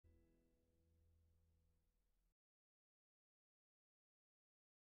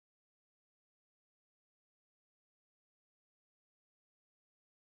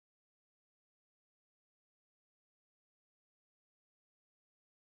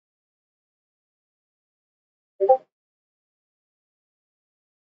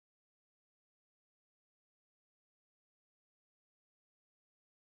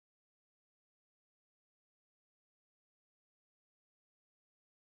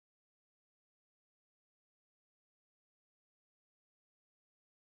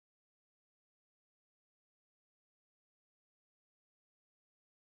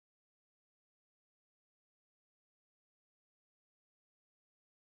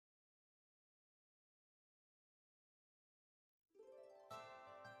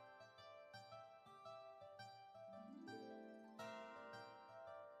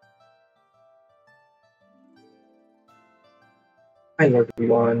Hi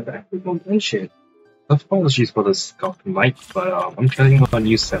everyone, back with more Genshin. Apologies for the scuffed mic, but I'm trying a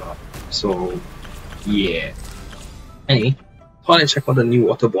new setup. So yeah. Anyway, thought I'd check out the new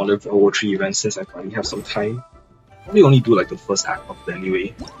Water Bonded Overwatch 3 event since I finally have some time. Probably only do like the first act of it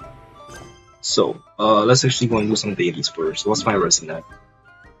anyway. So let's actually go and do some dailies first. What's my resident?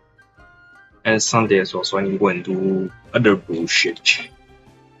 And it's Sunday as well, so I need to go and do other bullshit.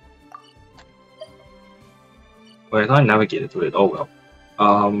 But I thought I navigated to it. Oh well.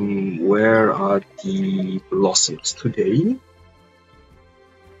 Where are the blossoms today?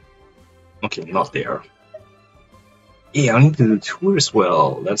 Okay, not there. Yeah, I need to do tour as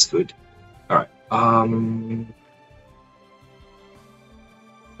well. That's good. Alright.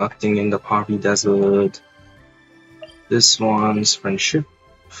 Nothing in the Party Desert. This one's friendship.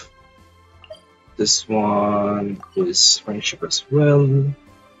 This one is friendship as well.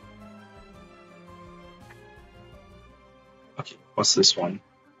 Okay, what's this one?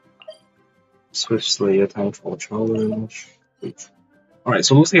 Swift Slayer Time Trial Challenge. Alright,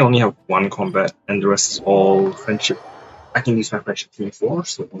 so looks like I only have one combat and the rest is all friendship. I can use my friendship team for,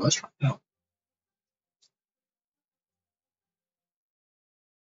 so let's try it out.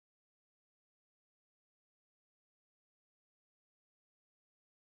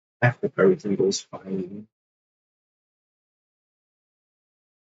 I hope everything goes fine.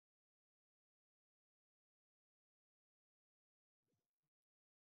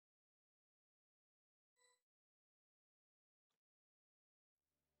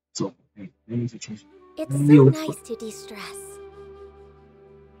 So, I need to change. It's so nice to de-stress.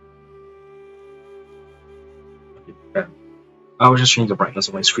 Okay, I will just change the brightness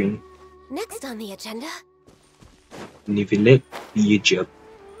of my screen. Next on the agenda, Nivellate the Egypt.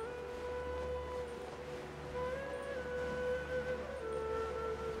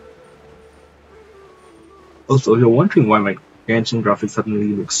 Also, if you're wondering why my Genshin graphics suddenly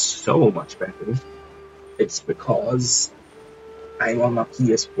looks so much better, it's because I'm on my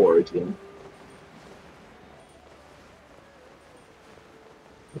PS4 again.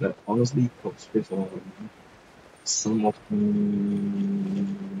 That honestly comes with some of the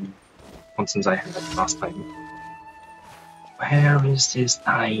concerns I had last time. Where is this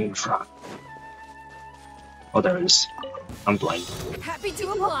time track? Oh, there it is. I'm blind. happy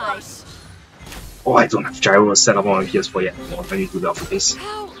to oblige. Oh, I don't have gyro set up on my PS4 yet. No, I need to do that for this.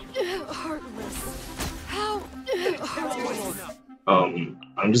 How heartless. How heartless.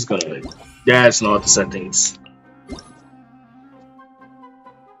 I'm just gonna. Yeah, it's not the settings.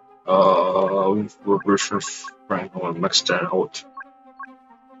 Reverse rank or max that out.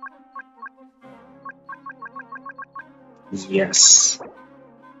 Yes.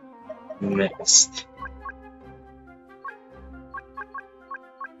 Next.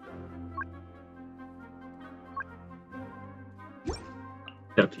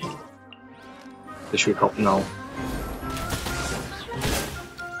 Okay. This should help now.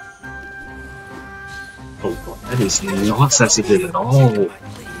 Oh god, that is not sensitive at all.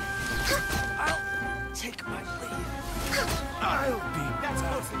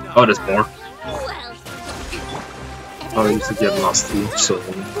 Oh, there's more. Oh, I used to get last two, so.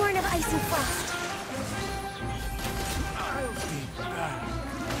 Born of ice and frost.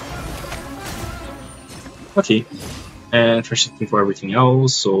 Okay. And transitioning for everything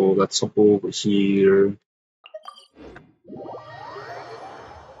else, so let's hop over here.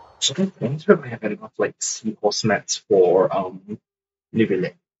 So I don't think I have enough like seahorse mats for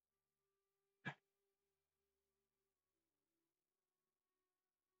Nivellate.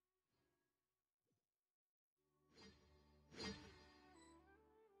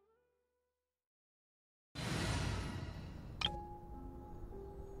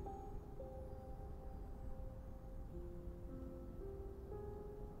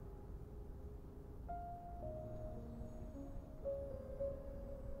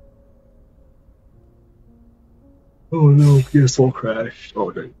 Oh no, PS4 crashed. Oh,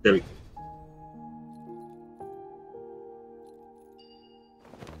 there we go.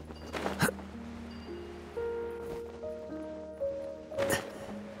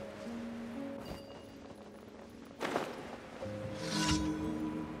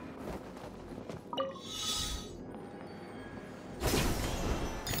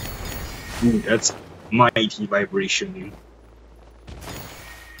 Ooh, that's mighty vibration.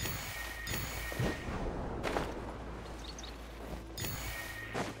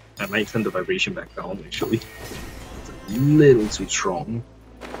 I might turn the vibration back down actually. It's a little too strong.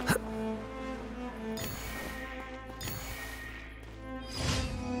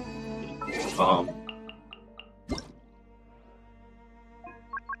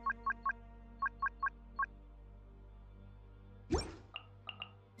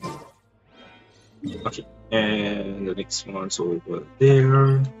 Okay, and the next one's over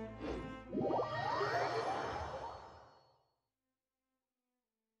there.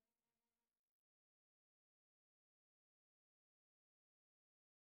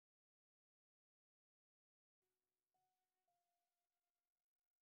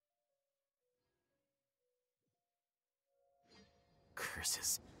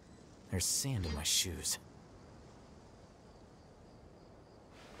 Curses. There's sand in my shoes.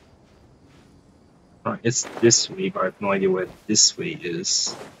 Alright, it's this way, but I have no idea where this way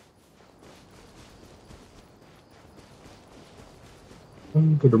is.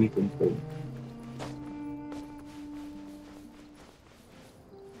 Boom, boom, boom, boom.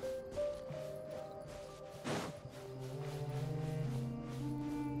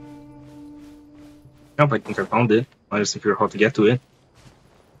 Yep, I think I found it. I just figure out how to get to it.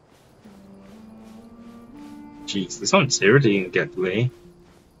 Jeez, this one's irritating to get to, eh?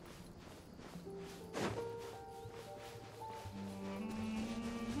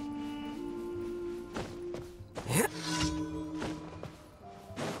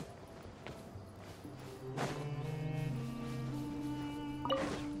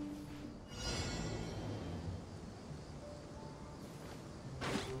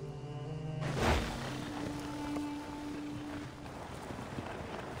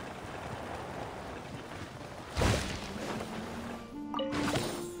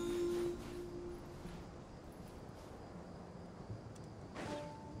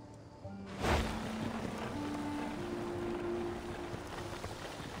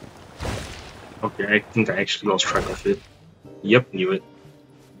 Okay, I think I actually lost track of it. Yep, knew it.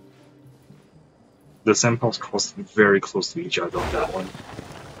 The samples crossed very close to each other on that one.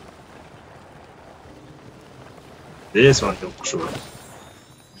 This one, no, for sure.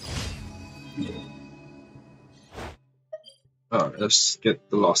 Alright, let's get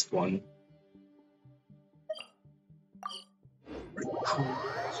the last one.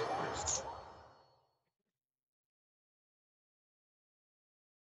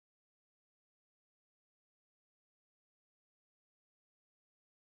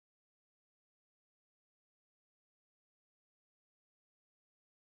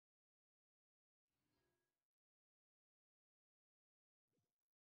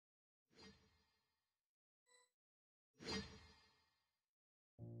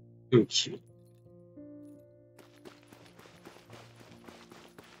 Okay.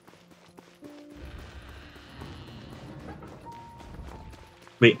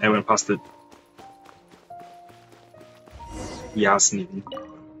 Wait, I went past it. Yasmin.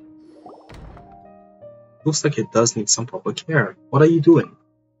 Looks like it does need some proper care. What are you doing?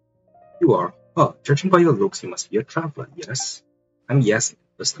 You are. Oh, judging by your looks, you must be a traveler, yes? I'm Yasmin,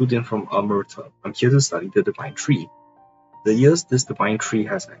 a student from Amurta. I'm here to study the Divine Tree. The years this Divine Tree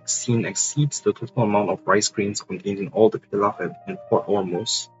has seen exceeds the total amount of rice grains contained in all the Pilaf in Port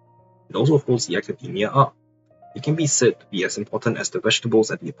Ormuz. It also holds the academia up. It can be said to be as important as the vegetables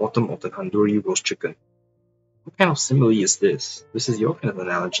at the bottom of the tandoori roast chicken. What kind of simile is this? This is your kind of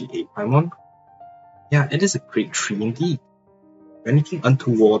analogy, eh, Paimon? Yeah, it is a great tree indeed. If anything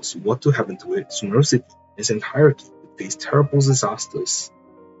untowards were to happen to it, Sumercity, its entirety, would face terrible disasters.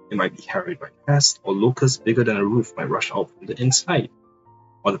 It might be harried by pests, or locusts bigger than a roof might rush out from the inside,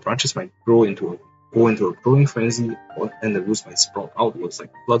 or the branches might go into a growing frenzy, and the roots might sprout outwards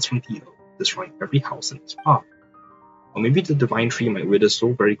like floods from the earth, destroying every house in its path. Or maybe the divine tree might wither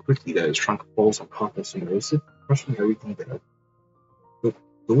so very quickly that its trunk falls on half of Sumercity, crushing everything there. Look,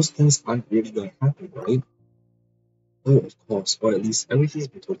 those things aren't really going to happen, right? Oh, of course, or at least everything's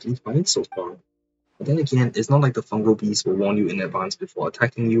been totally fine so far. But then again, it's not like the fungal beasts will warn you in advance before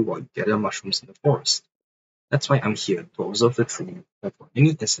attacking you while you gather mushrooms in the forest. That's why I'm here, to observe the tree and for any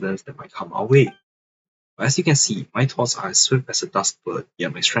incidents that might come our way. But as you can see, my thoughts are as swift as a dust bird,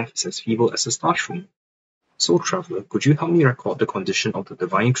 yet my strength is as feeble as a star stream. So, traveler, could you help me record the condition of the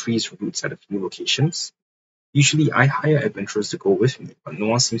divine tree's roots at a few locations? Usually I hire adventurers to go with me, but no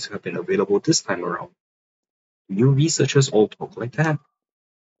one seems to have been available this time around. Do you researchers all talk like that?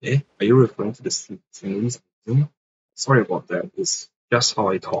 Eh? Are you referring to the sceneries? Sorry about that, it's just how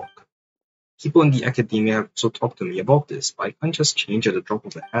I talk. People in the academia have also talked to me about this, but I can't just change at the drop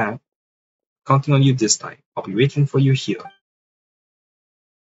of a hat. Counting on you this time. I'll be waiting for you here.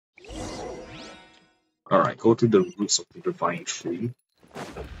 Alright, go to the roots of the divine tree.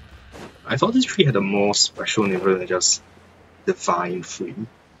 I thought this tree had a more special name rather than just divine tree.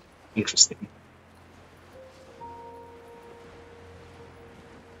 Interesting.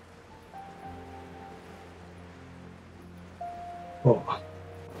 Oh.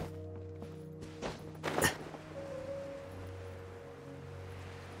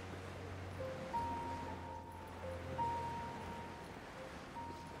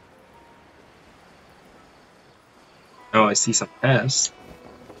 I see some pests.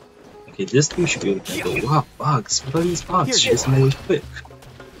 Okay, this thing should be able to handle. Wow, bugs! What are these bugs? She doesn't always quick.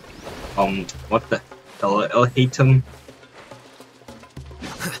 What the hell? I'll hate him.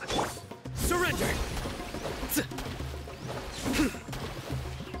 Surrender.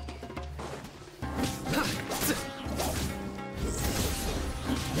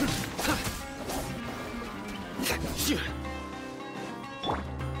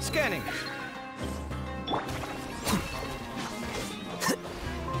 Scanning.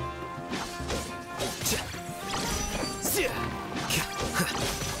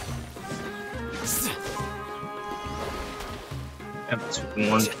 Yeah, that's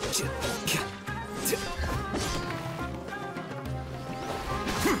one.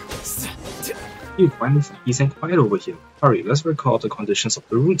 You finally peace and quiet over here. Hurry, let's recall the conditions of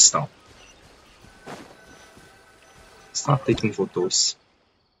the root stone. Start taking photos.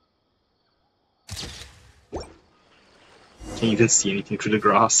 Can't even see anything through the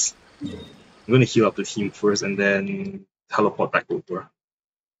grass. I'm gonna heal up the team first and then teleport back over.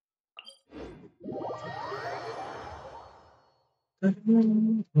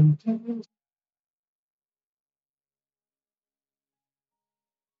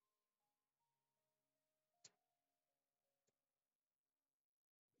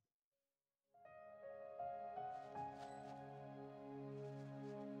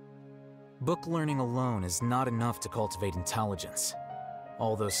 Book learning alone is not enough to cultivate intelligence.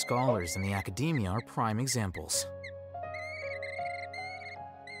 All those scholars in the academia are prime examples.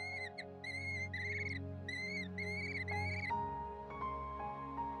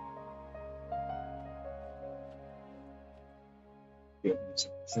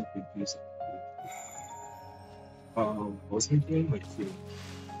 What's my game? Like,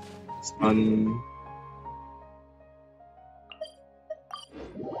 it's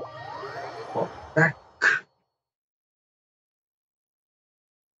back.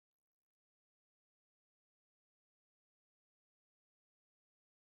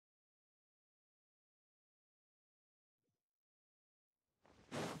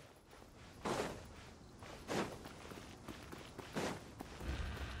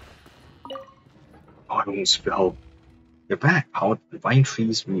 Oh, I almost fell. You're back. How are the divine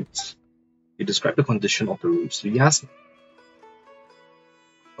tree's roots? You describe the condition of the roots. So you ask me.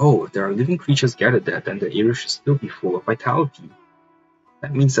 Oh, if there are living creatures gathered there, then the area should still be full of vitality.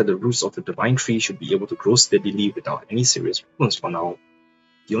 That means that the roots of the divine tree should be able to grow steadily without any serious problems for now.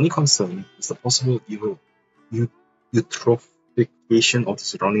 The only concern is the possible eutrophication of the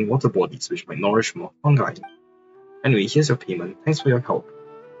surrounding water bodies, which might nourish more fungi. Anyway, here's your payment. Thanks for your help.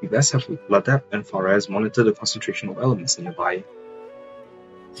 We best have Ladeb and Faraz monitor the concentration of elements nearby.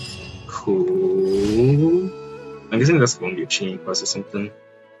 Cool. I'm guessing that's going to be a chain quest or something.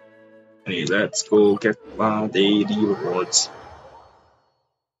 Anyway, let's go get my daily rewards.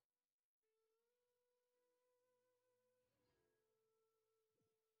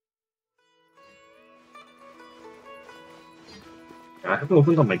 I haven't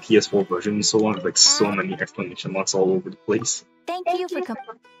opened up my PS4 version in so long, with like so many exclamation marks all over the place. Thank you for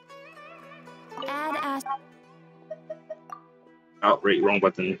coming. Add as Oh, right, wrong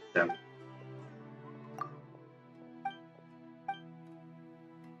button. Damn.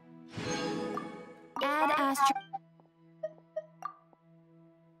 add astro.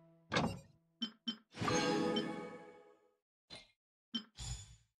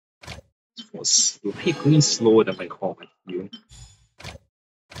 It was slightly slower than my call, I feel.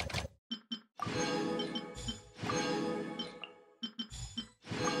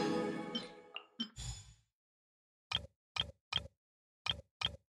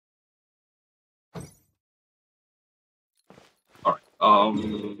 Alright,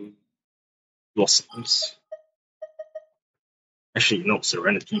 Blossoms. Actually, no,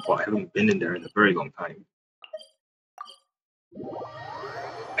 Serenity, but I haven't been in there in a very long time.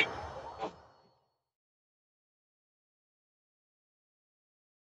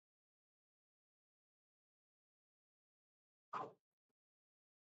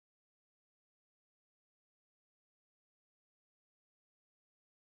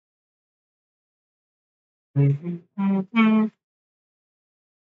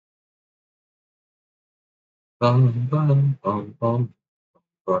 Bum, bum, bum, bum.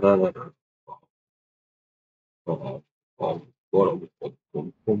 Ba-da-da-da. Bum, bum, bum, bum,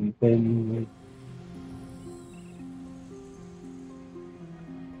 bum, bum, bum.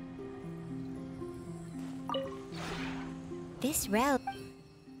 This route.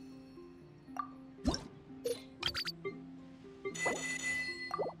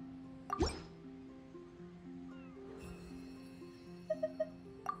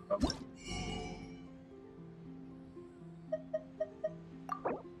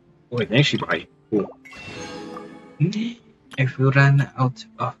 Oh, I can actually buy. Cool. If we run out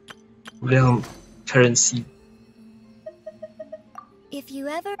of realm currency. If you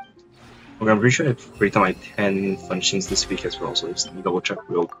ever... Okay, I'm pretty sure I've created my 10 functions this week as well, so just let me double check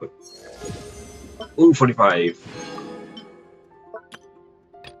real quick. Ooh, 45.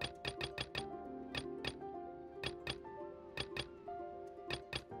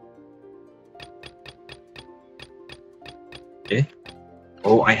 Okay.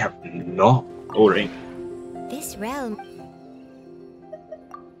 Oh, I have not. Oh, right. This realm...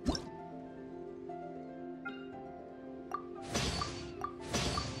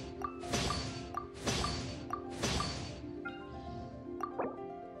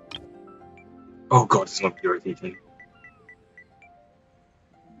 Oh god, it's not irritating.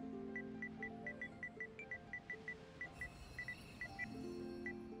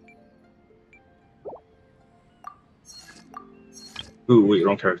 Ooh, wait,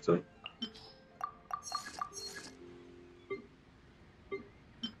 wrong character.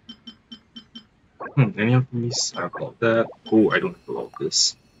 Any of these? I have a lot of that. Oh, I don't have a lot of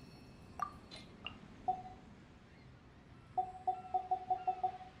this.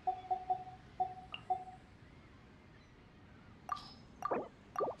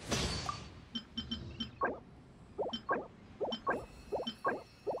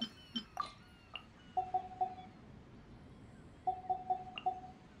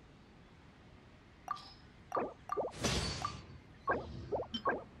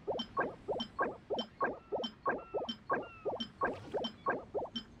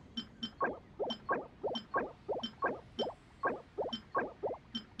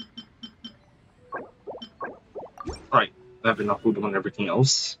 Right, I have enough food on everything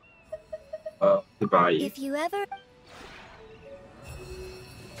else. Goodbye. If you ever...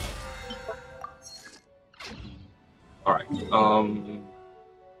 Alright,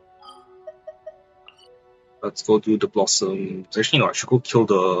 let's go do the blossom. Actually, no, I should go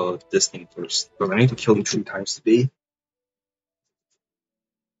kill this thing first, because I need to kill him 3 times today.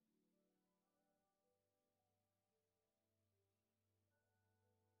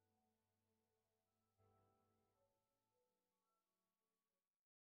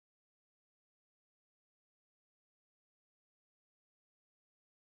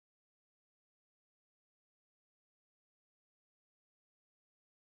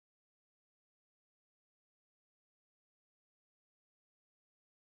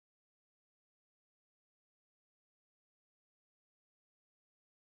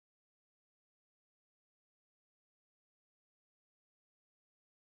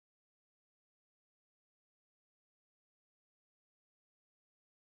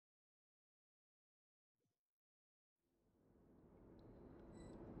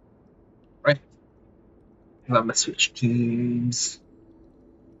 Right, let me switch teams.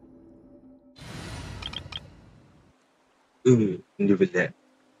 Ooh, level that.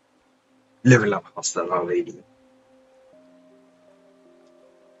 Level up hostile already.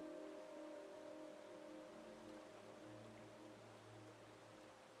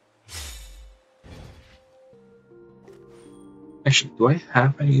 Actually, do I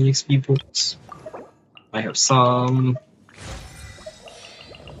have any XP books? I have some.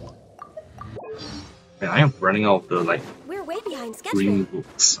 Man, I am running out of the We're way behind green schedule.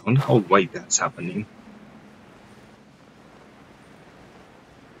 books. I wonder how white that's happening.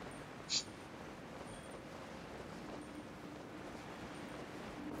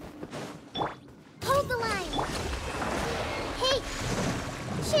 Hold the line! Hey!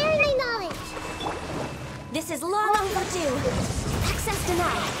 Share my knowledge! This is long overdue! Access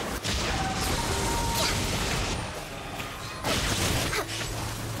denied!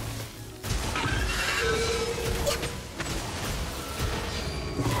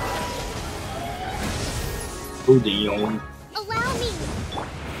 Oh damn. Allow me!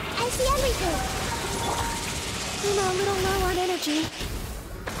 I see everything! I'm a little low on energy.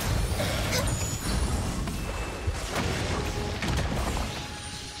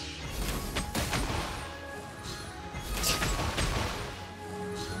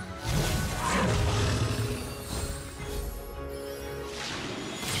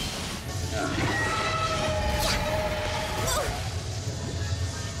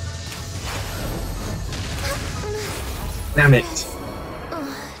 Damn it.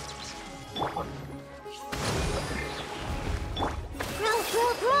 Roll!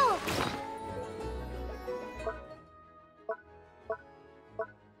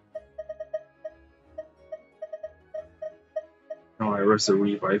 Now I rest the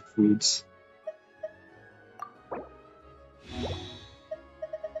revive foods.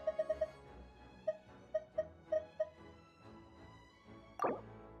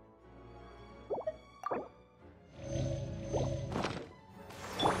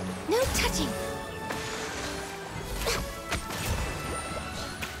 touching.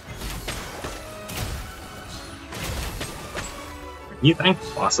 You think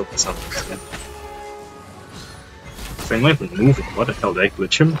faster for some reason. So I'm not even moving. What the hell? Did I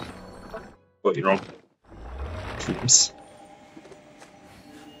glitch him? Oh, you're wrong. Teams.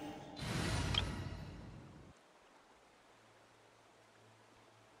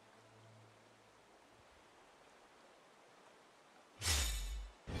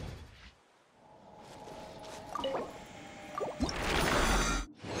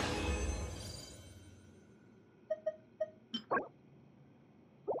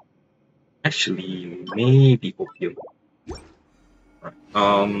 Actually, maybe opium. Right.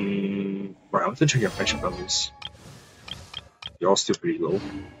 Right, I want to check your friendship levels. You're all still pretty low.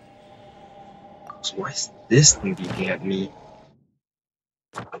 So why is this thing beeping at me?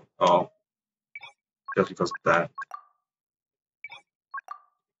 Oh, just because of that.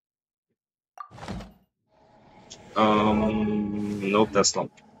 Nope, that's not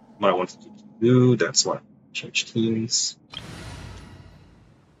what I wanted to do. That's why I change teams.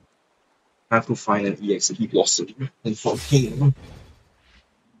 I have to find an EXP blossom in 14.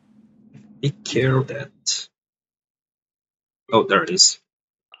 Take care of that. Oh, there it is.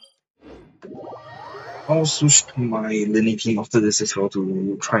 I'll switch to my linear team after this as well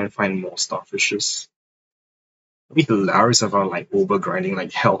to try and find more starfishes. It'd be hilarious if I'm like over grinding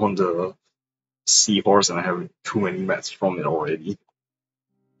like hell on the seahorse and I have too many mats from it already.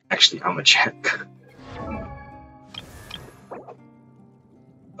 Actually, I'm a check.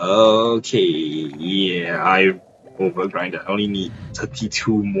 Okay, yeah, I overgrinded. I only need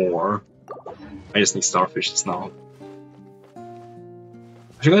 32 more. I just need starfishes now.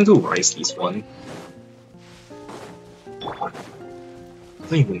 Actually, I'm gonna do Risley's one. I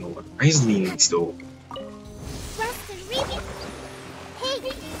don't even know what Risley needs though.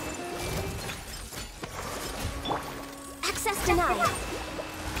 Hey! Access denied.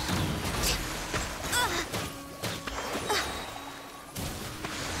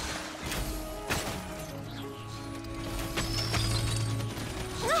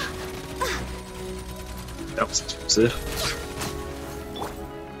 That was expensive.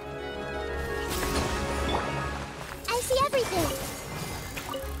 I see everything.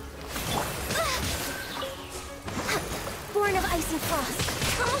 Born of ice and frost.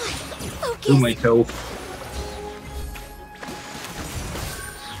 Come on, focus. Do my health.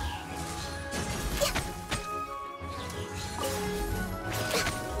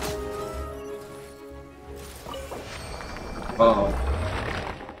 Oh,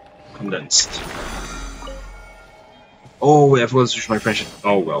 condensed. Oh, wait, I forgot to switch my friendship.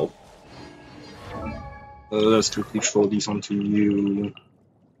 Oh well. Let's quickly throw these onto you.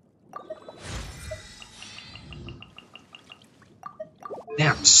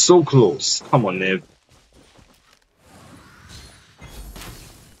 Damn, so close. Come on, Nib.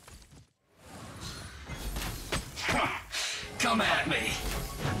 Come at me.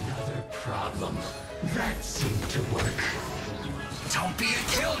 Another problem. That seemed to work. Don't be a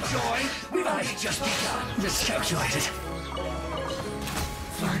killjoy. We've only just begun. Miscalculated.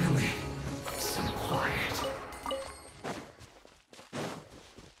 Finally, some quiet.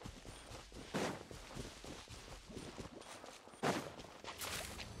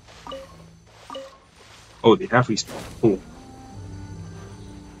 Oh, they have respawned. Cool.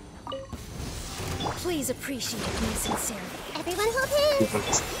 Please appreciate my sincerity. Everyone hold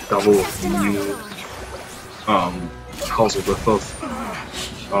hands. Double Access denied. new calls with both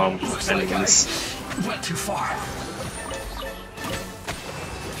Looks like enemies. I went too far.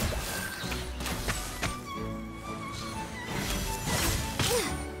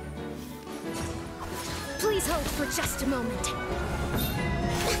 Please hold for just a moment.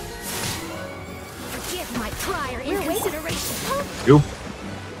 Forgive my prior inconsideration. You?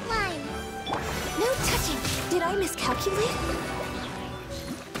 Line. No touching. Did I miscalculate?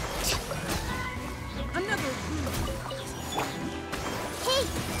 Another. Hey!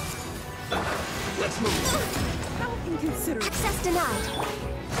 Let's move. How inconsiderate. Access denied.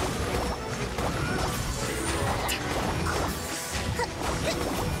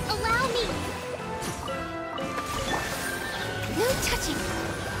 Allow me. No touching.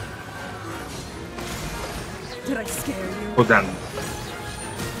 Did I scare you? Oh, damn.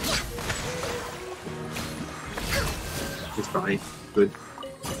 It's fine. Good.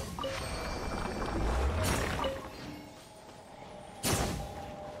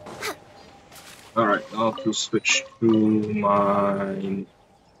 Alright, I'll have to switch to my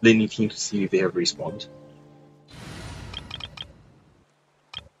laning team to see if they have respawned.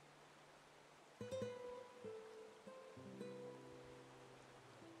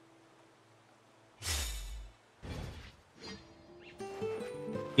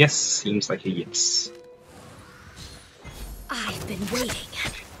 Yes, seems like a yes. I've been waiting.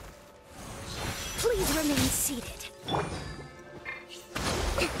 Please remain seated.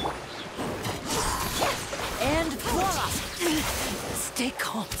 And voila! Stay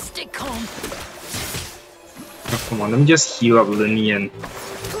calm, stay calm. Oh, come on, let me just heal up Linny and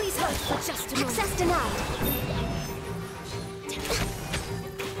Please hold for just a moment. Access denied.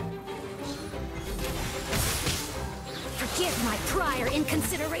 Forgive my prior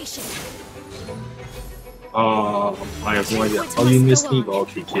inconsideration. I have no idea how you missed me, but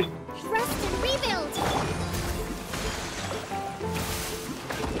okay, kid. Rest and rebuild.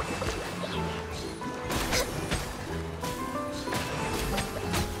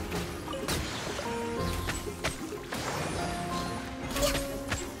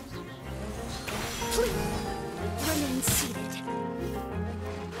 Please remain seated.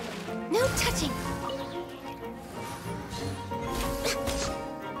 No touching.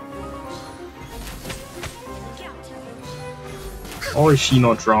 Or is she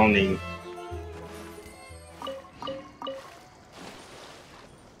not drowning?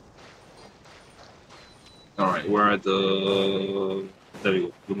 Alright, where are the... There we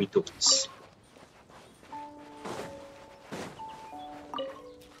go, Lumitos.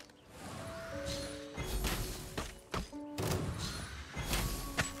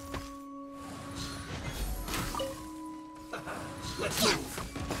 Let's move.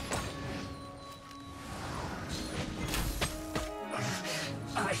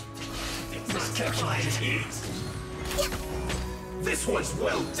 I miscalculated. This one's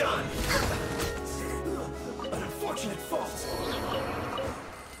well done. An unfortunate fault.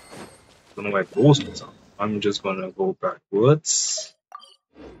 Don't know where those ones are. I'm just gonna go backwards.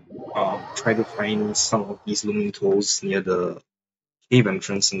 Try to find some of these Lumitos near the cave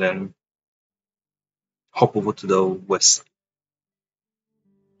entrance and then hop over to the west side.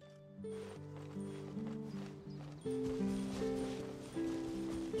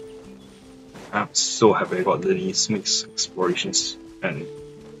 I'm so happy I got Linny's mixed explorations and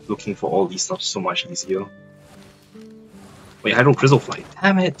looking for all these stuff so much easier. Wait, Hydro Crystal Flight,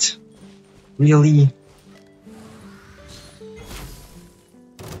 damn it! Really?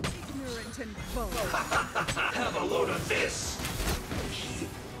 Ignorant and bold. Have a load of this.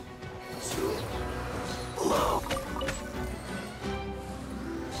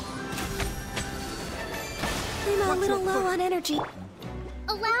 I'm a little low on energy.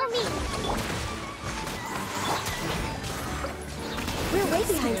 Allow me. We're way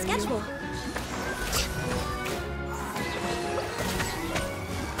behind schedule.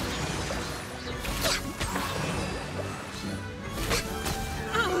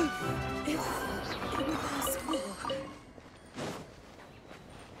 Impossible.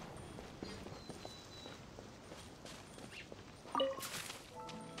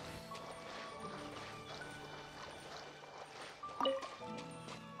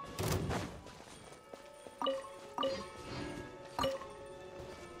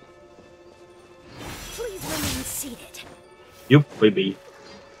 Please remain seated. Yup, baby.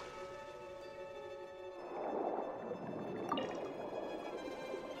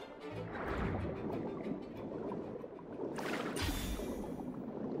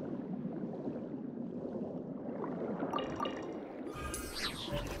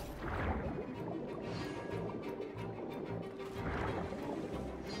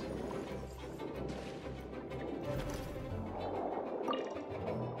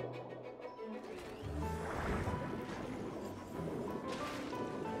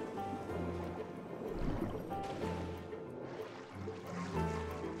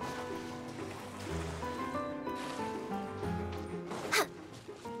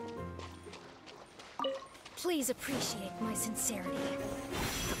 Please appreciate my sincerity.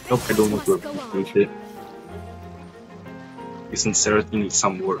 Nope, I don't want to Must go on. appreciate it. Your sincerity needs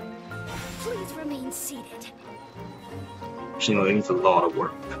some work. Please remain seated. Actually, no, it needs a lot of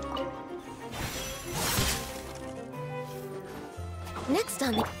work. Next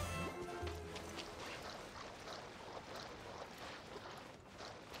on the...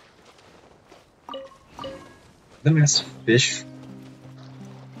 The mass fish.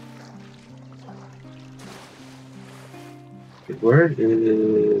 Okay, where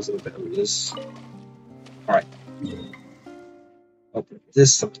is... Oh, there it is. Alright. Open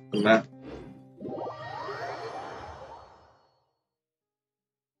this up to the map.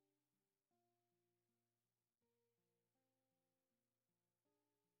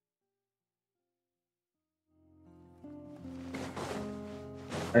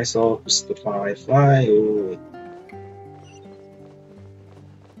 I saw the fly. Oh.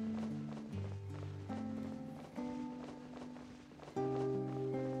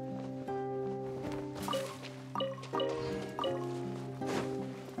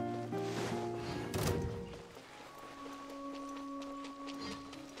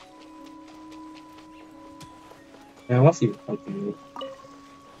 Yeah, let's even continue.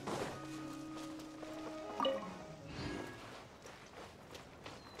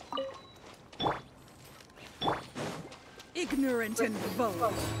 Ignorant and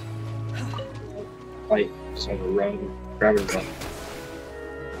bold. Like, just on the run, grab and run.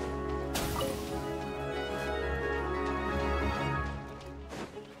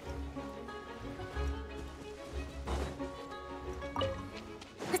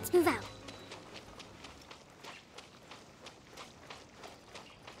 Let's move out.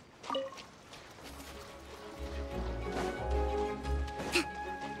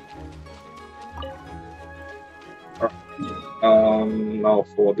 Now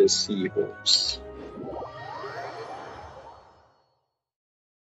for the seahorse.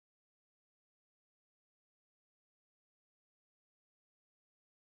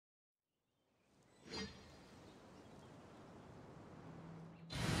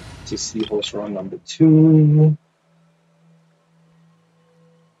 To seahorse run number 2.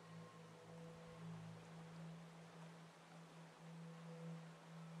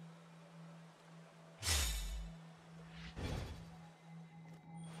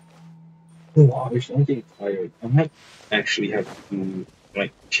 Oh, I'm getting tired. I might actually have to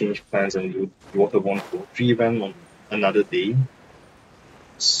like change plans and do the Water 143 event on another day.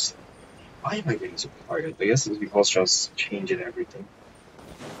 Why am I getting so tired? I guess it's because just changing everything.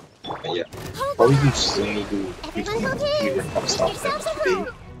 But yeah, probably just only do Everyone go clear in. up Make stuff yourselves next at day. home.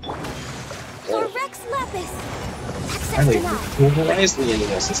 For Rex Lapis. Access Anyway, denied. who horized me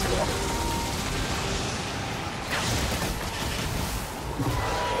anymore since then?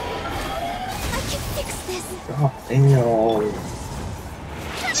 I can fix this. God damn.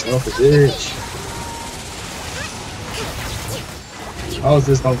 Son of a bitch. How is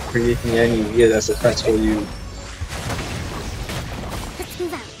this not creating any weird ass effects for you? Let's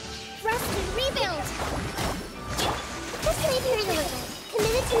move out. Rest and rebuild. This may be realism.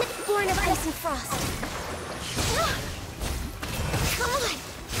 Committed to born of ice and frost. Come on.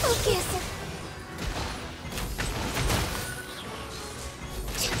 Focus.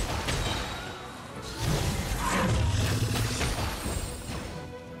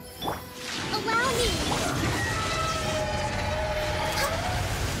 Allow me.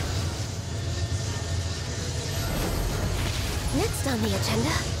 Next on the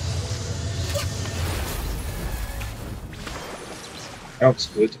agenda. That was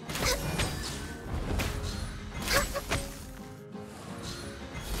good.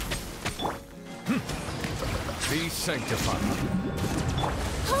 Be sanctified.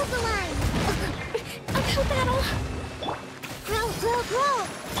 Hold the line. Uphill battle. Grow.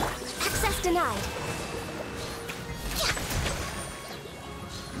 Access denied.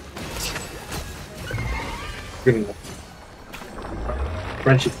 Good enough.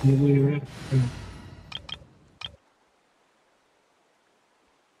 Friendship.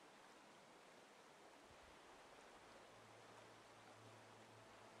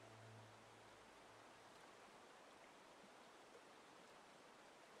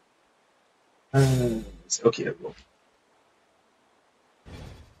 Okay, I will.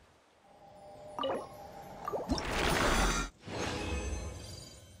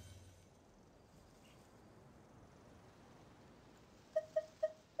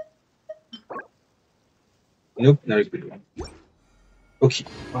 Nope, not a good one. Okay,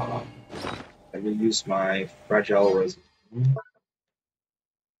 I will use my fragile resin.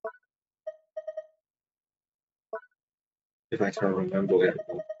 If I can remember it.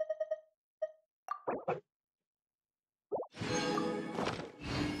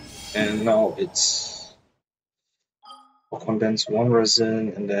 And now it's I'll condense one resin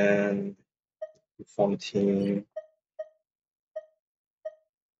and then Fontaine.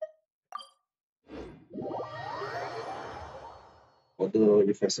 For the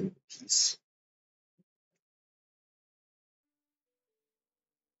effervescent piece.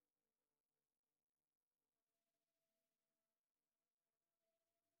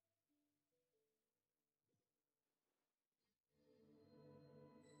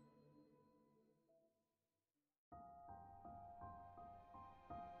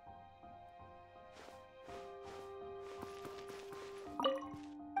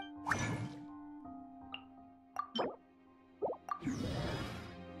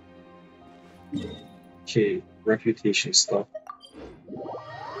 Okay, reputation stuff.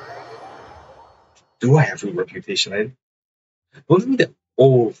 Do I have a reputation? I don't think that.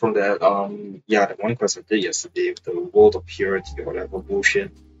 Oh, from that yeah, the one quest I did yesterday, the world of purity or whatever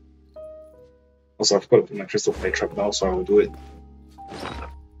bullshit. Also, I've got to put my crystal plate trap now, so I will do it.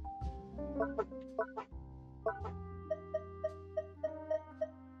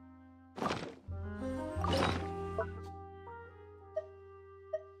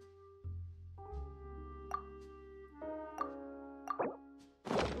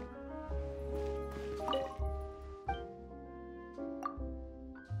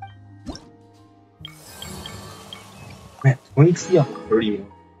 Man, 20 up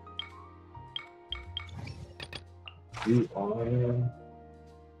 31. You are.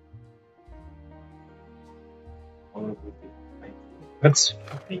 That's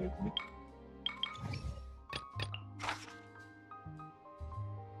fine.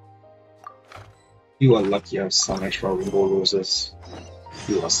 You are lucky I have some extra rainbow roses.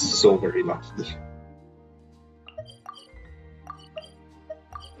 You are so very lucky.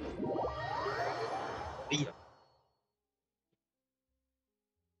 Yeah.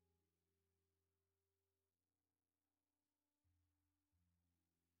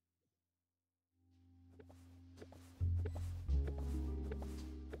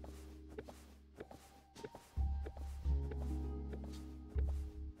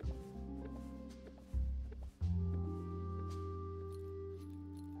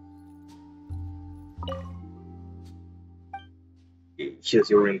 Here's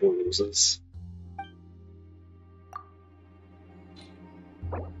your rainbow roses.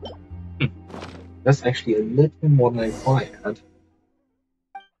 That's actually a little more than I thought I had.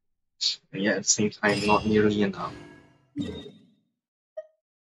 And yet at the same time, not nearly enough.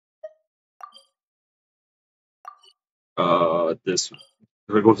 This.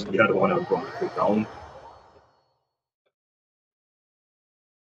 If I go to the other one, I'm going to go down.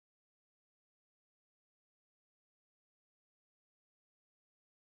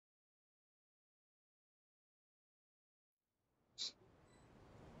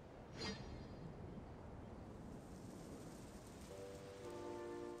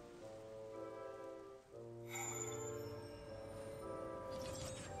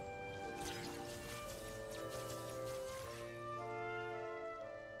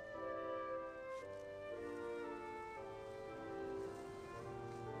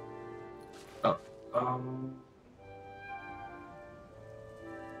 Oh, um,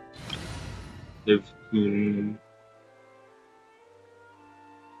 15.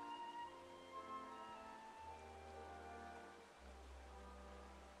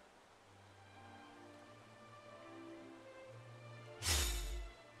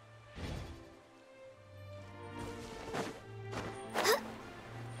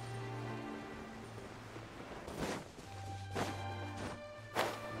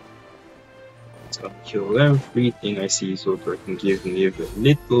 It's gonna kill everything I see so that I can give me a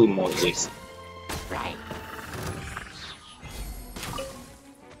little more yes. Right.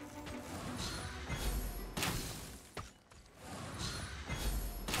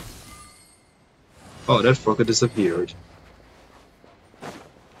 Oh, that fucker disappeared.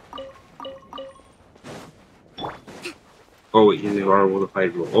 Oh, wait, he's invulnerable to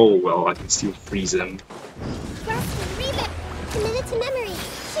hydro. Oh, well, I can still freeze him. Grasp revive. Commit to memory.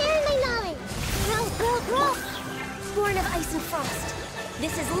 Share my knowledge. Grow. Born of ice and frost.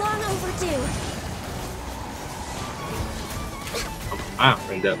 This is long overdue. I don't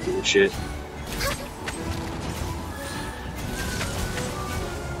think that bullshit.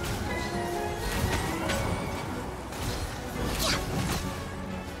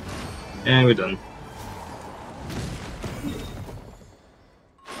 And we're done.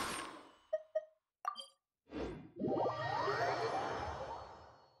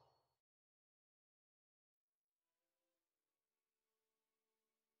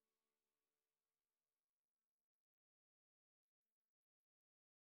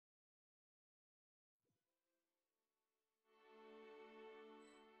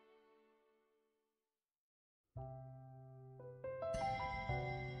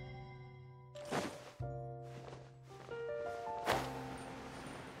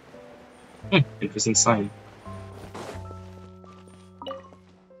 Interesting sign.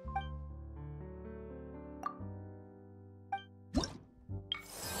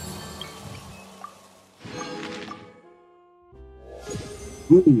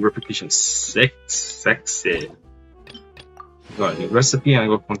 Ooh, repetition 6. Sexy. Got a new recipe and I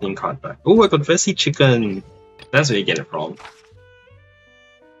got protein card back. Oh, I got Vesi chicken. That's where you get it from.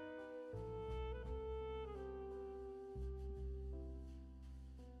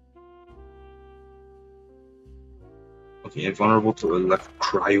 Okay, invulnerable to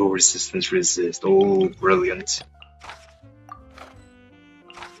cryo resistance resist. Oh, brilliant.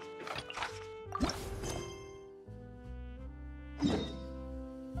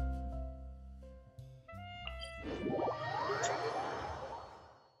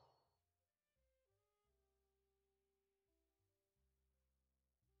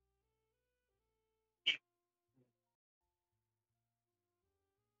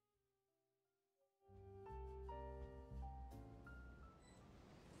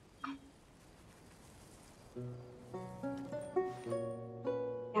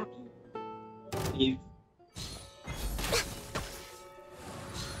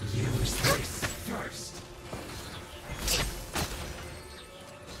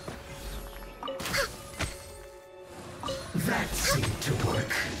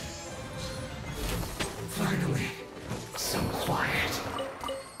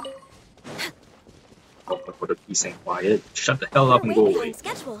 peace and quiet. Shut the hell up We're and go way away. behind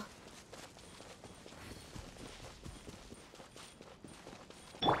schedule.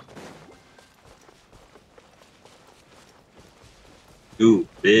 Ooh,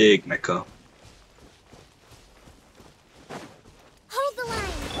 big mecha. Hold the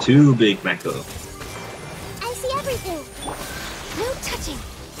line. Two big mecha. I see everything. No touching.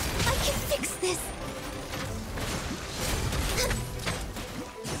 I can fix this.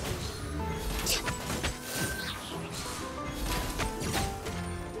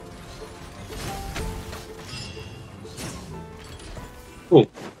 Cool.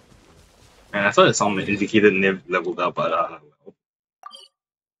 And I thought it someone indicated Niv leveled up, but well.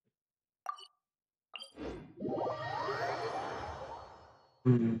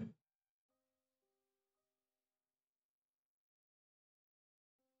 Hmm.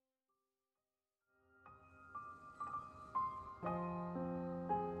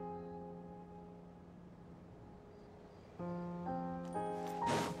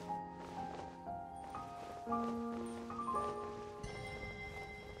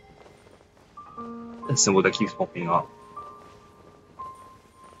 A symbol that keeps popping up.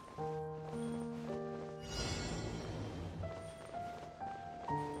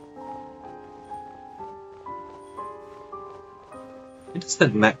 It just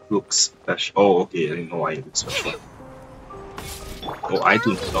that Mac looks special. Oh, okay, I didn't know why it looks special. Oh, I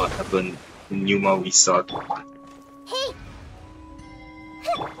do not have a Numa Reset. Hey!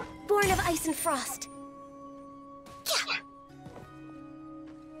 Born of ice and frost.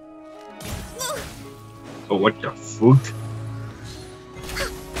 Oh, what the fuck?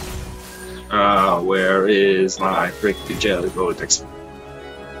 Where is my frick jelly vortex?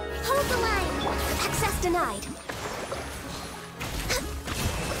 Hold the line. Access denied.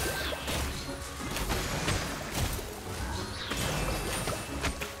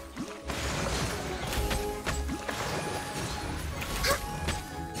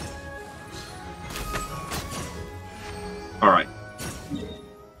 Alright.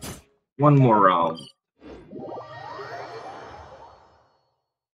 One more round.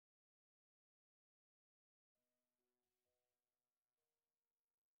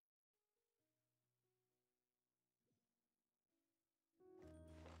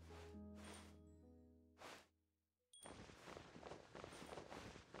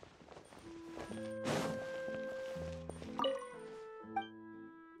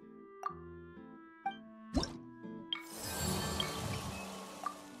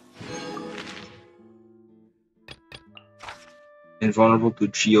 Invulnerable to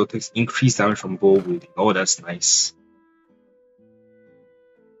geotechs, increased damage from bow wielding. Oh, that's nice.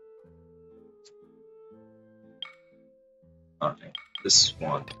 Alright, this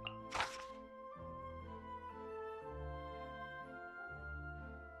one.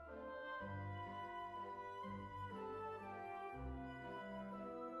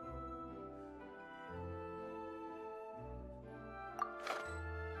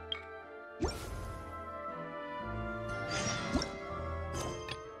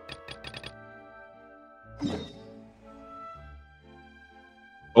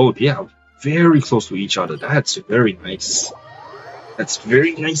 Oh, they are very close to each other. That's very nice. That's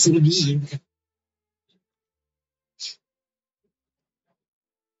very nice indeed.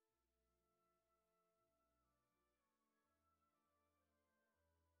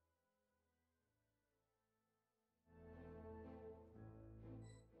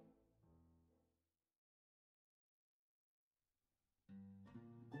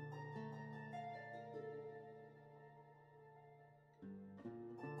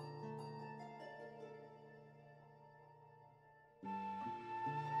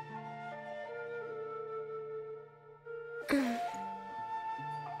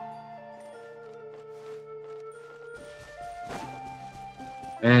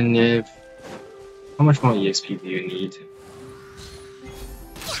 And if how much more EXP do you need?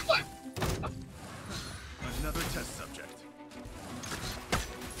 Another test subject.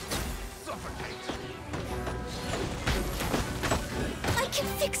 Suffocate. I can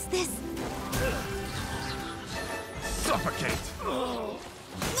fix this. Suffocate.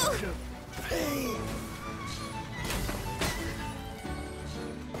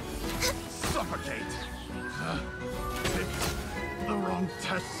 Suffocate. Picked the wrong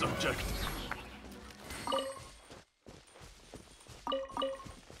test subject.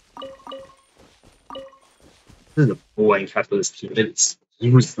 This is a boring catalyst team. It's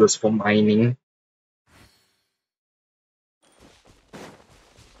useless for mining.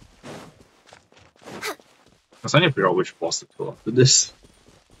 I was trying to figure out which boss to kill after this.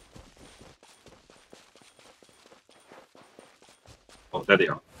 Oh, there they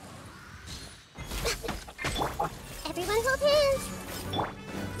are. Everyone hold hands.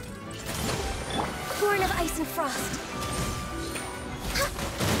 Born of ice and frost.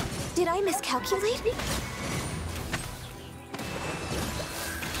 Did I miscalculate?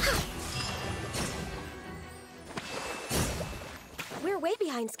 We're way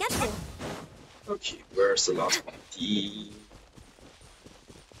behind schedule. Okay, where's the last one?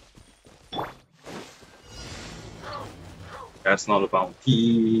 That's not a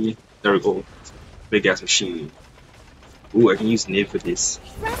bounty. There we go. Big ass machine. Ooh, I can use Niv for this.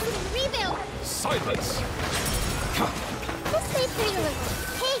 Rapid rebuild. Silence! This way, pretty little.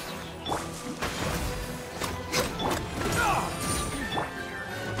 Hey.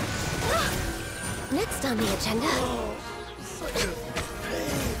 Next on the agenda.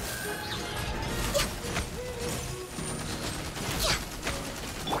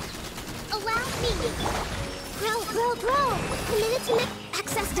 Allow me. Grow. A minute to make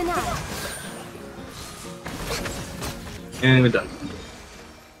Access denied. And we're done.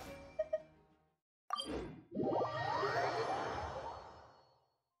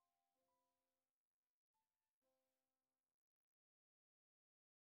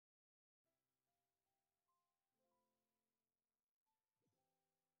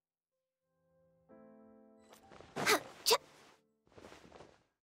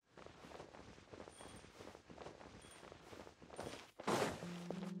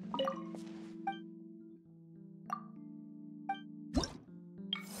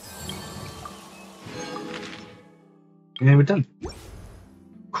 And we're done.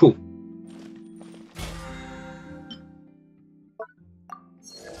 Cool.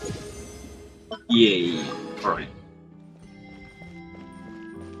 Yay. Alright.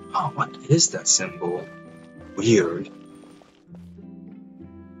 Oh, what is that symbol? Weird.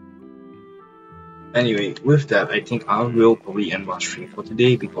 Anyway, with that, I think I will probably end my stream for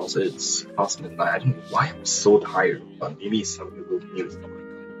today because it's past midnight. I don't know why I'm so tired, but maybe some people news.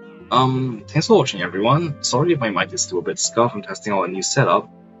 Thanks for watching, everyone. Sorry if my mic is still a bit scuffed. I'm testing out a new setup.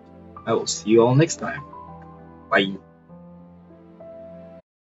 I will see you all next time. Bye.